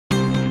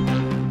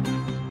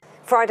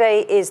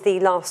Friday is the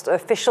last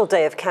official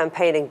day of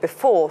campaigning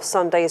before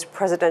Sunday's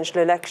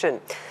presidential election.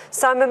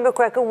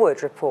 McGregor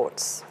Wood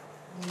reports.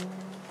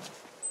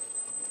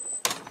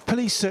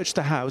 Police searched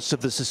the house of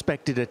the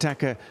suspected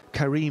attacker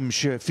Karim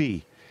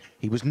Cheurfi.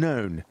 He was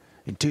known.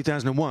 In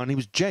 2001, he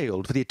was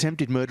jailed for the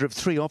attempted murder of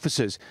 3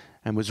 officers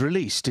and was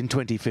released in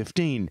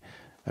 2015,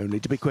 only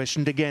to be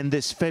questioned again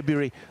this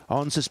February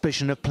on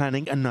suspicion of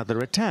planning another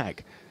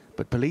attack.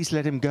 But police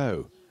let him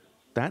go.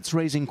 That's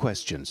raising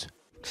questions.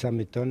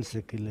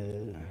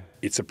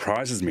 It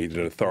surprises me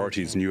that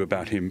authorities knew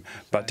about him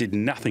but did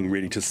nothing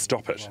really to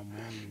stop it.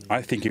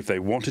 I think if they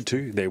wanted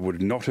to, there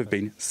would not have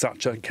been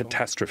such a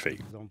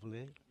catastrophe.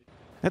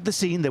 At the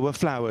scene, there were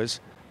flowers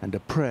and a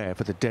prayer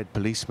for the dead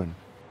policeman.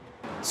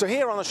 So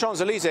here on the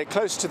Champs Elysees,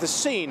 close to the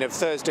scene of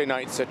Thursday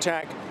night's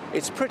attack,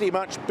 it's pretty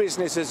much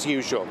business as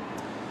usual.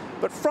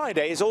 But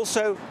Friday is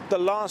also the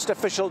last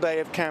official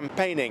day of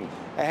campaigning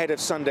ahead of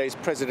Sunday's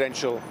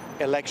presidential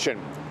election.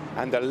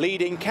 And the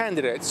leading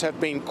candidates have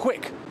been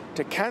quick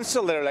to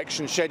cancel their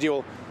election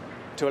schedule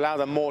to allow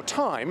them more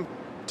time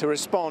to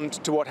respond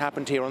to what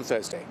happened here on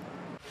Thursday.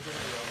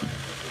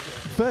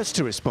 First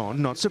to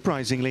respond, not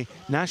surprisingly,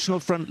 National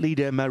Front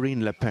leader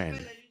Marine Le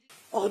Pen.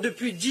 For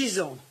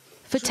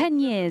 10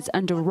 years,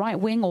 under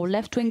right-wing or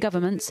left-wing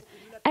governments,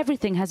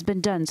 everything has been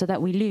done so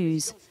that we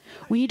lose.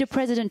 We need a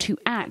president who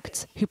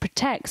acts, who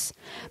protects,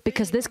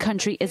 because this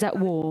country is at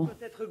war.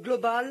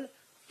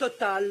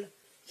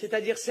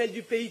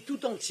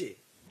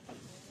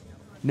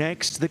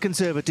 Next, the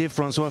Conservative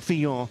François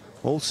Fillon,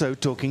 also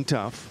talking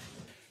tough.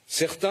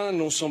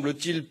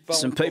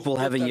 Some people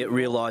haven't yet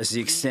realised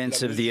the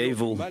extent of the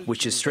evil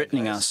which is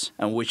threatening us,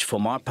 and which, for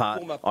my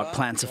part, I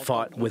plan to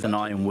fight with an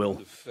iron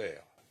will.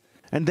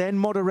 And then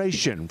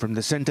moderation from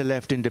the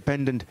centre-left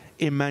independent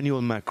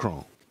Emmanuel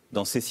Macron.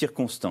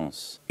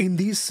 In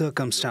these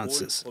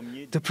circumstances,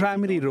 the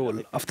primary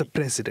role of the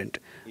president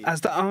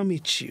as the army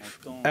chief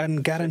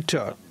and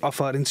guarantor of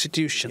our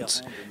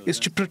institutions is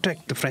to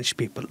protect the French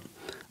people.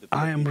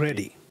 I am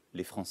ready.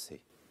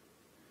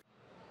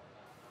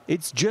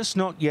 It's just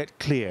not yet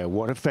clear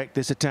what effect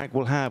this attack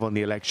will have on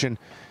the election.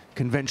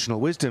 Conventional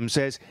wisdom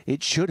says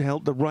it should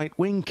help the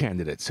right-wing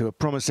candidates who are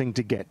promising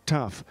to get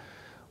tough.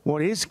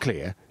 What is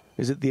clear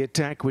is that the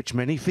attack, which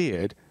many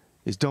feared,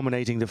 is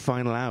dominating the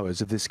final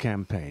hours of this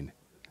campaign.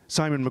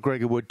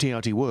 McGregor Wood,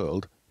 TRT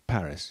World,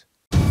 Paris.